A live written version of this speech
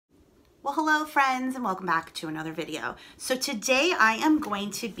Well, hello friends, and welcome back to another video. So today I am going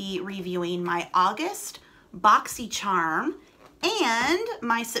to be reviewing my August Boxycharm and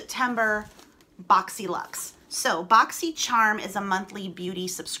my September Boxyluxe. So Boxycharm is a monthly beauty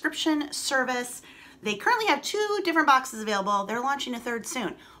subscription service. They currently have 2 different boxes available. They're launching a 3rd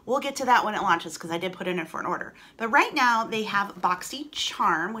soon. We'll get to that when it launches because I did put it in for an order. But right now they have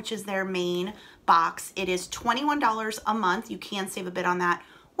Boxycharm, which is their main box. It is $21 a month. You can save a bit on that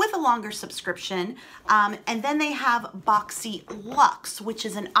with a longer subscription. And then they have Boxyluxe, which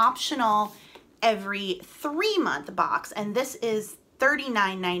is an optional every 3-month box. And this is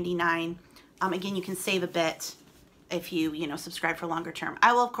 $39.99. Again, you can save a bit if you subscribe for longer term.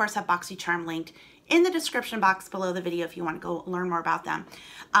 I will, of course, have Boxycharm linked in the description box below the video if you want to go learn more about them.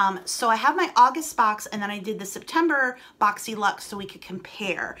 So I have my August box, and then I did the September Boxyluxe so we could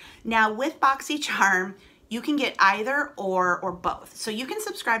compare. Now with Boxycharm, you can get either or both. So you can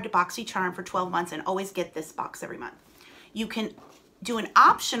subscribe to Boxycharm for 12 months and always get this box every month. You can do an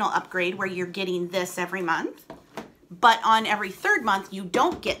optional upgrade where you're getting this every month, but on every 3rd month, you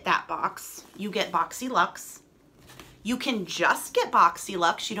don't get that box. You get Boxyluxe. You can just get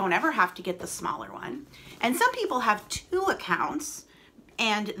Boxyluxe. You don't ever have to get the smaller one. And some people have 2 accounts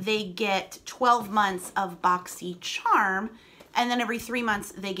and they get 12 months of Boxycharm, and then every 3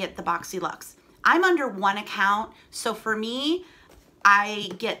 months they get the Boxyluxe. I'm under 1 account, so for me,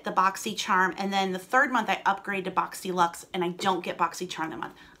 I get the Boxycharm, and then the 3rd month I upgrade to Boxyluxe, and I don't get Boxycharm that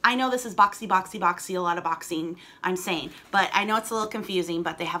month. I know this is boxy, a lot of boxing I'm saying, but I know it's a little confusing,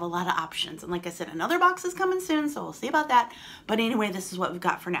 but they have a lot of options. And like I said, another box is coming soon, so we'll see about that. But anyway, this is what we've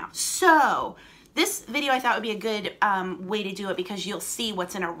got for now. So this video I thought would be a good way to do it because you'll see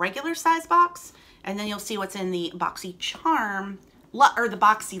what's in a regular size box, and then you'll see what's in the Boxycharm or the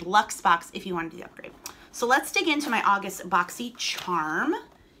Boxyluxe box if you want to do the upgrade. So let's dig into my August Boxycharm. You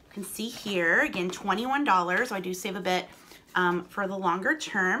can see here, again, $21. So I do save a bit for the longer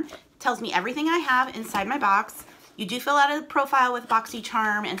term. It tells me everything I have inside my box. You do fill out a profile with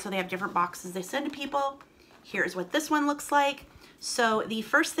Boxycharm, and so they have different boxes they send to people. Here's what this one looks like. So the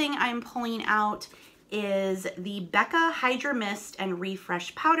first thing I'm pulling out is the Becca Hydra Mist and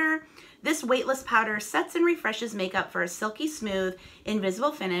Refresh Powder. This weightless powder sets and refreshes makeup for a silky smooth,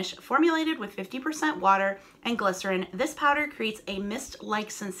 invisible finish formulated with 50% water and glycerin. This powder creates a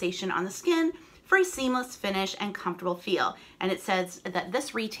mist-like sensation on the skin for a seamless finish and comfortable feel. And it says that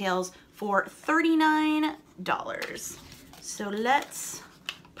this retails for $39. So let's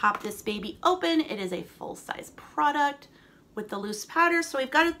pop this baby open. It is a full-size product with the loose powder. So we've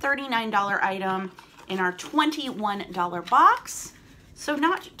got a $39 item in our $21 box. So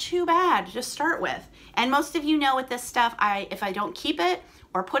not too bad to start with. And most of you know with this stuff, if I don't keep it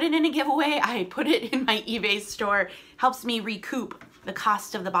or put it in a giveaway, I put it in my eBay store. Helps me recoup the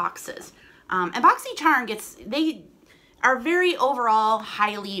cost of the boxes. And Boxycharm they are very overall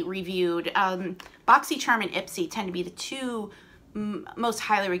highly reviewed. Boxycharm and Ipsy tend to be the 2 most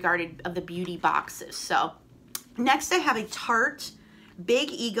highly regarded of the beauty boxes. So next I have a Tarte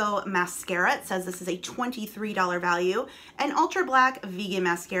Big Ego mascara. It says this is a $23 value. An ultra black vegan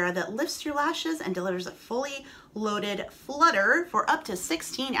mascara that lifts your lashes and delivers a fully loaded flutter for up to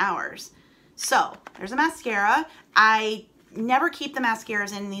 16 hours. So there's a mascara. I never keep the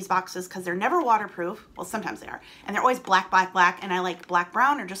mascaras in these boxes because they're never waterproof. Well, sometimes they are. And they're always black, and I like black,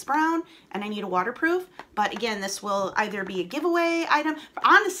 brown, or just brown, and I need a waterproof. But again, this will either be a giveaway item.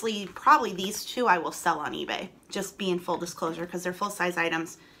 Honestly, probably these 2 I will sell on eBay, just be in full disclosure, because they're full-size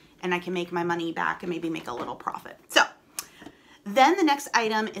items, and I can make my money back and maybe make a little profit. So then the next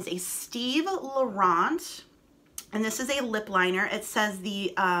item is a Steve Laurent, and this is a lip liner. It says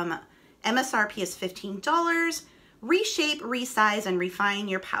the MSRP is $15. Reshape, resize, and refine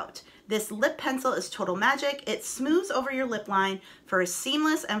your pout. This lip pencil is total magic. It smooths over your lip line for a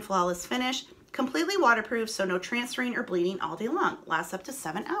seamless and flawless finish. Completely waterproof, so no transferring or bleeding all day long. Lasts up to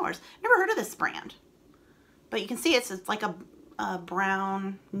 7 hours. Never heard of this brand. But you can see it's like a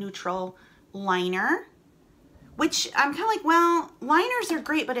brown neutral liner, which I'm kind of like, well, liners are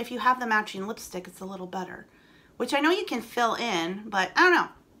great, but if you have the matching lipstick, it's a little better. Which I know you can fill in, but I don't know.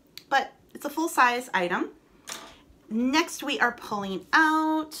 But it's a full-size item. Next, we are pulling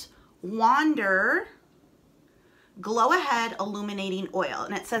out Wander Glow Ahead Illuminating Oil.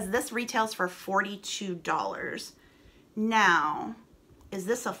 And it says this retails for $42. Now, is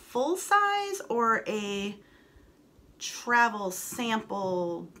this a full size or a travel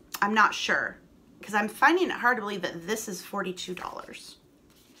sample? I'm not sure, because I'm finding it hard to believe that this is $42.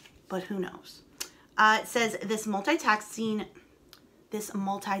 But who knows? It says this multitasking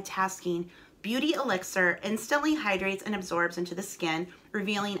Beauty Elixir instantly hydrates and absorbs into the skin,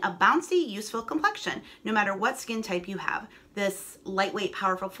 revealing a bouncy, useful complexion, no matter what skin type you have. This lightweight,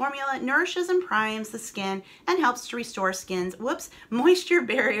 powerful formula nourishes and primes the skin and helps to restore skin's, moisture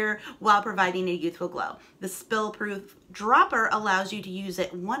barrier while providing a youthful glow. The spill-proof dropper allows you to use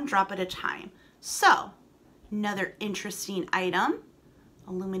it one drop at a time. So, another interesting item.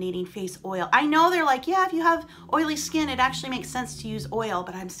 Illuminating face oil. I know they're like, yeah, if you have oily skin, it actually makes sense to use oil,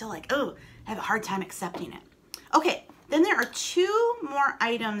 but I'm still like, oh, I have a hard time accepting it. Okay, then there are two more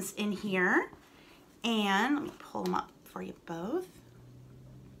items in here, and let me pull them up for you both.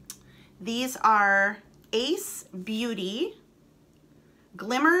 These are Ace Beauty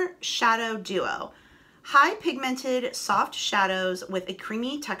Glimmer Shadow Duo. High pigmented soft shadows with a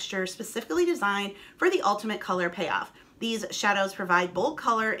creamy texture specifically designed for the ultimate color payoff. These shadows provide bold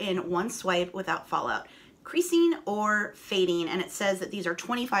color in one swipe without fallout, creasing or fading. And it says that these are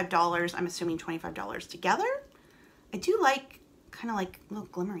 $25. I'm assuming $25 together. I do like kind of like little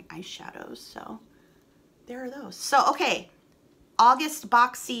glimmering eyeshadows. So there are those. So, okay. August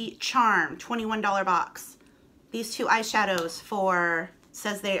Boxycharm, $21 box. These two eyeshadows for,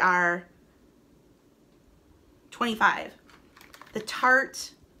 says they are $25. The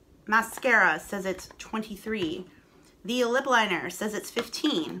Tarte mascara says it's $23. The lip liner says it's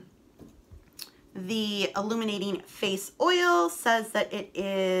 $15. The illuminating face oil says that it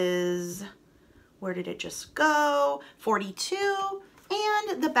is, where did it just go? $42.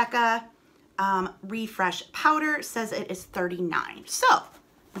 And the Becca refresh powder says it is $39. So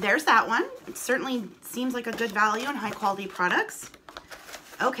there's that one. It certainly seems like a good value and high quality products.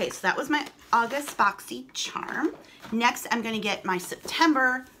 Okay, so that was my August Boxycharm. Next, I'm going to get my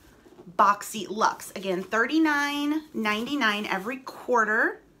September Boxyluxe. Again, $39.99 every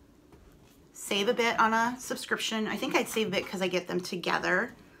quarter. Save a bit on a subscription. I think I'd save a bit because I get them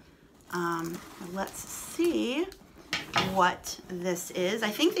together. Let's see what this is. I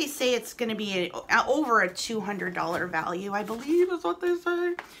think they say it's going to be over a $200 value, I believe is what they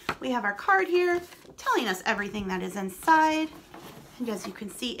say. We have our card here telling us everything that is inside. And as you can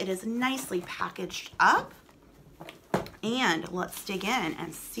see, it is nicely packaged up. And let's dig in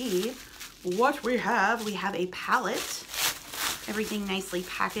and see what we have. We have a palette. Everything nicely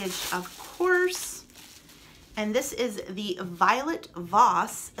packaged, of course. And this is the Violet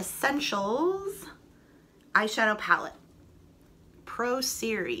Voss Essentials Eyeshadow Palette. Pro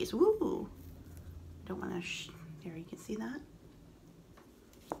Series. Woo! Don't want to, there you can see that.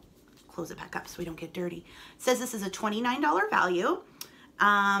 Close it back up so we don't get dirty. It says this is a $29 value.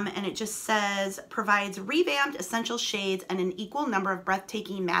 And it just says, provides revamped essential shades and an equal number of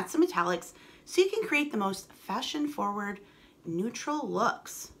breathtaking mattes and metallics so you can create the most fashion-forward neutral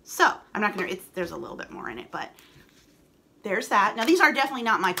looks. So, I'm not going to, there's a little bit more in it, but there's that. Now, these are definitely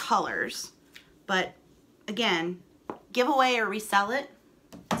not my colors, but again, give away or resell it.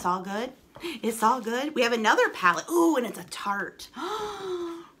 It's all good. It's all good. We have another palette. Ooh, and it's a Tarte.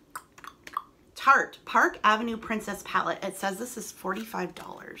 Tarte Park Avenue Princess Palette. It says this is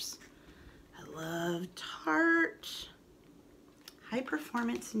 $45. I love Tarte. High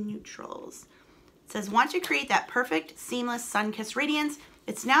Performance Neutrals. It says, want to create that perfect, seamless, sun-kissed radiance?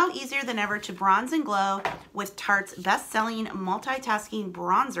 It's now easier than ever to bronze and glow with Tarte's best-selling multitasking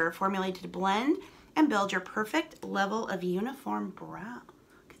bronzer formulated to blend and build your perfect level of uniform brow.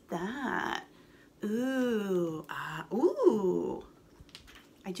 Look at that. Ooh. Ooh.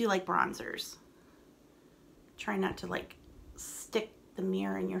 I do like bronzers. Try not to like stick the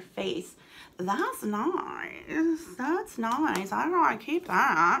mirror in your face. That's nice. That's nice. I don't know. I keep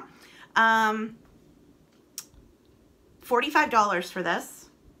that. $45 for this.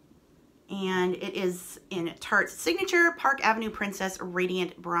 And it is in Tarte's signature Park Avenue Princess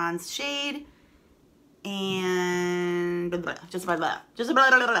Radiant Bronze shade. And just blah, blah, just blah,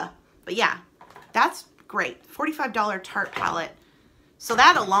 blah, blah. But yeah, that's great. $45 Tarte palette. So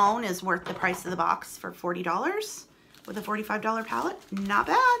that alone is worth the price of the box for $40 with a $45 palette. Not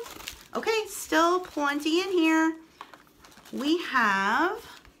bad. Okay, still plenty in here. We have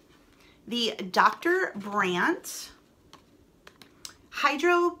the Dr. Brandt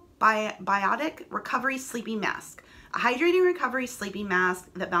Hydrobiotic Recovery Sleeping Mask. A hydrating recovery sleeping mask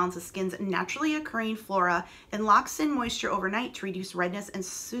that balances skin's naturally occurring flora and locks in moisture overnight to reduce redness and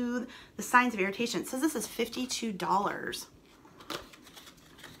soothe the signs of irritation. It says this is $52.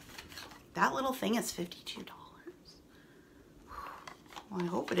 That little thing is $52. Well, I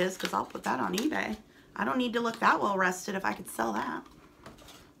hope it is because I'll put that on eBay. I don't need to look that well rested if I could sell that.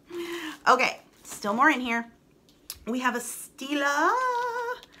 Okay, still more in here. We have a Stila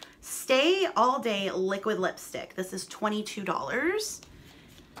Stay All Day Liquid Lipstick. This is $22.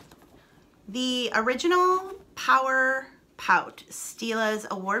 The Original Power Pout, Stila's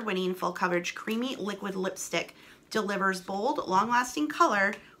award-winning full coverage creamy liquid lipstick, delivers bold, long-lasting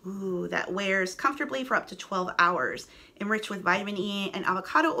color that wears comfortably for up to 12 hours. Enriched with vitamin E and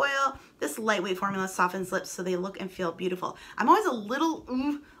avocado oil, this lightweight formula softens lips so they look and feel beautiful. I'm always a little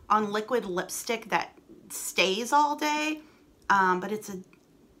on liquid lipstick that stays all day, but it's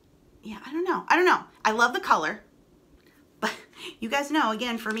yeah, I don't know. I love the color, but you guys know,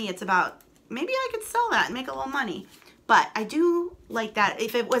 again, for me, it's about, maybe I could sell that and make a little money. But I do like that.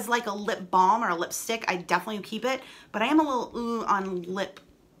 If it was like a lip balm or a lipstick, I'd definitely keep it. But I am a little on lip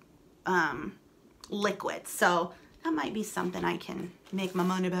liquid. So that might be something I can make my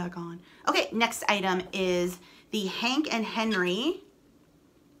money back on. Okay, next item is the Hank and Henry.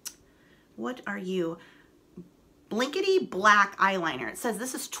 What are you? Blinkety Black eyeliner. It says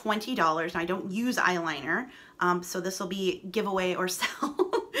this is $20, and I don't use eyeliner, so this will be giveaway or sell.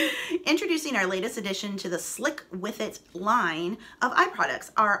 Introducing our latest addition to the Slick With It line of eye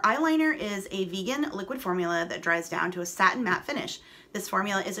products. Our eyeliner is a vegan liquid formula that dries down to a satin matte finish. This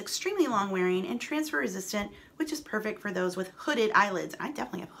formula is extremely long wearing and transfer resistant, which is perfect for those with hooded eyelids. I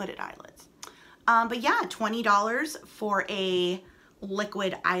definitely have hooded eyelids. But yeah, $20 for a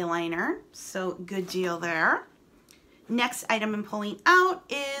liquid eyeliner, so good deal there. Next item I'm pulling out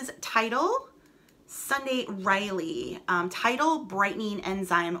is Tidal Sunday Riley Tidal Brightening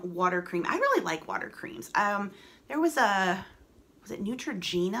Enzyme Water Cream. I really like water creams. There was it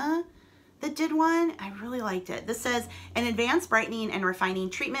Neutrogena that did one? I really liked it. This says an advanced brightening and refining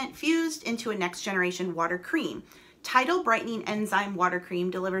treatment fused into a next generation water cream. Tidal Brightening Enzyme Water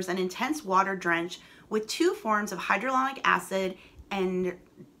Cream delivers an intense water drench with 2 forms of hyaluronic acid and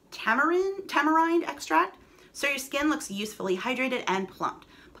tamarind extract, so your skin looks usefully hydrated and plumped.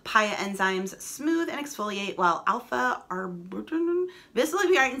 Papaya enzymes smooth and exfoliate, while alpha arbutin visibly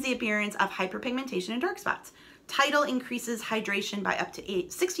brightens the appearance of hyperpigmentation and dark spots. Tidal increases hydration by up to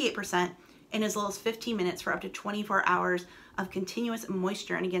 68% in as little as 15 minutes for up to 24 hours of continuous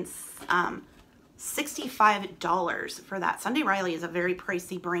moisture, and again, $65 for that. Sunday Riley is a very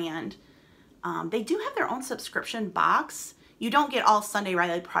pricey brand. They do have their own subscription box. You don't get all Sunday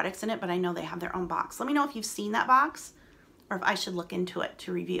Riley products in it, but I know they have their own box. Let me know if you've seen that box or if I should look into it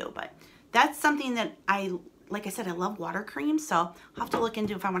to review. But that's something that like I said, I love water cream, so I'll have to look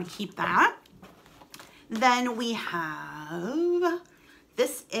into if I want to keep that. Then we have,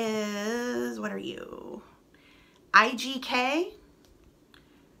 this is, what are you? IGK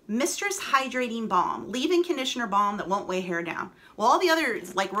Mistress Hydrating Balm, leave-in conditioner balm that won't weigh hair down. Well, all the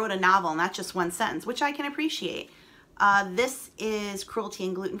others like wrote a novel, not just one sentence, which I can appreciate. This is cruelty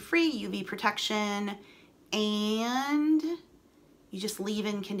and gluten-free, UV protection, and you just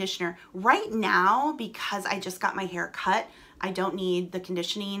leave-in conditioner. Right now, because I just got my hair cut, I don't need the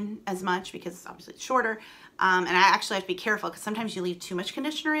conditioning as much because it's obviously shorter. And I actually have to be careful because sometimes you leave too much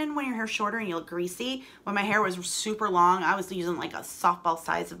conditioner in when your hair's shorter and you look greasy. When my hair was super long, I was using like a softball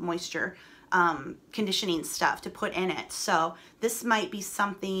size of moisture conditioning stuff to put in it. So this might be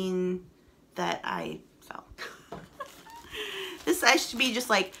something that I sell. This should be just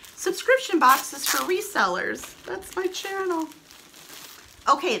like subscription boxes for resellers. That's my channel.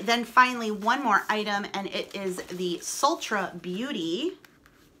 Okay, then finally one more item, and it is the Sultra Beauty.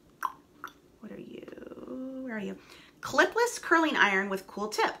 What are you? Where are you? Clipless curling iron with cool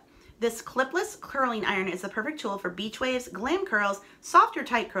tip. This clipless curling iron is the perfect tool for beach waves, glam curls, softer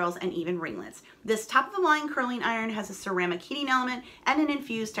tight curls, and even ringlets. This top-of-the-line curling iron has a ceramic heating element and an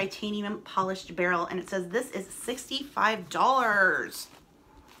infused titanium polished barrel, and it says this is $65.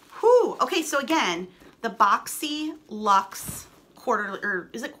 Whew. Okay, so again, the Boxyluxe quarterly, or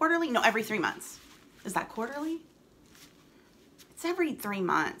is it quarterly? No, every 3 months. Is that quarterly? It's every 3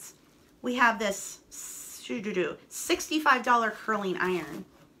 months. We have this $65 curling iron.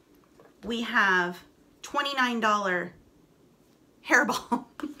 We have $29 hair balm.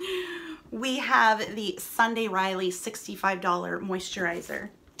 We have the Sunday Riley $65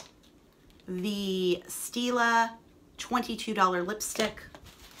 moisturizer. The Stila $22 lipstick.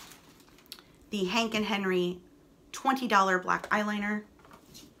 The Hank and Henry $20 black eyeliner.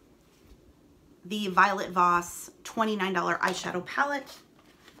 The Violet Voss $29 eyeshadow palette.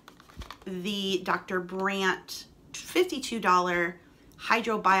 The Dr. Brandt $52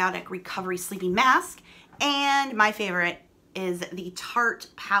 Hydrobiotic Recovery Sleeping Mask, and my favorite is the Tarte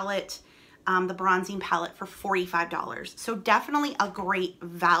palette, the bronzing palette for $45. So definitely a great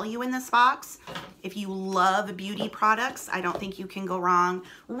value in this box. If you love beauty products, I don't think you can go wrong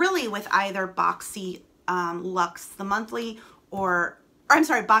really with either Boxyluxe the monthly or I'm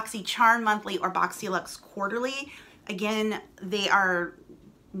sorry, Boxycharm monthly or Boxyluxe quarterly. Again, they are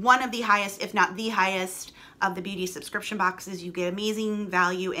one of the highest, if not the highest, of the beauty subscription boxes. You get amazing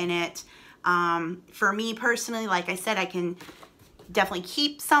value in it. For me personally, like I said, I can definitely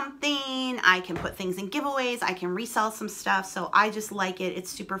keep something. I can put things in giveaways. I can resell some stuff. So I just like it. It's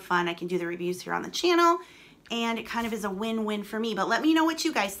super fun. I can do the reviews here on the channel, and it kind of is a win-win for me. But let me know what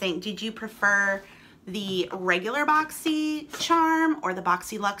you guys think. Did you prefer the regular Boxycharm or the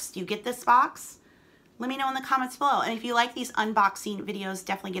Boxyluxe? Do you get this box? Let me know in the comments below. And if you like these unboxing videos,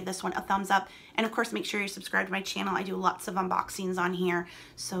 definitely give this one a thumbs up. And of course, make sure you're subscribed to my channel. I do lots of unboxings on here,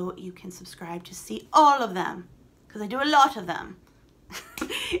 so you can subscribe to see all of them, because I do a lot of them.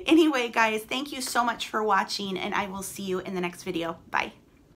 Anyway, guys, thank you so much for watching, and I will see you in the next video. Bye.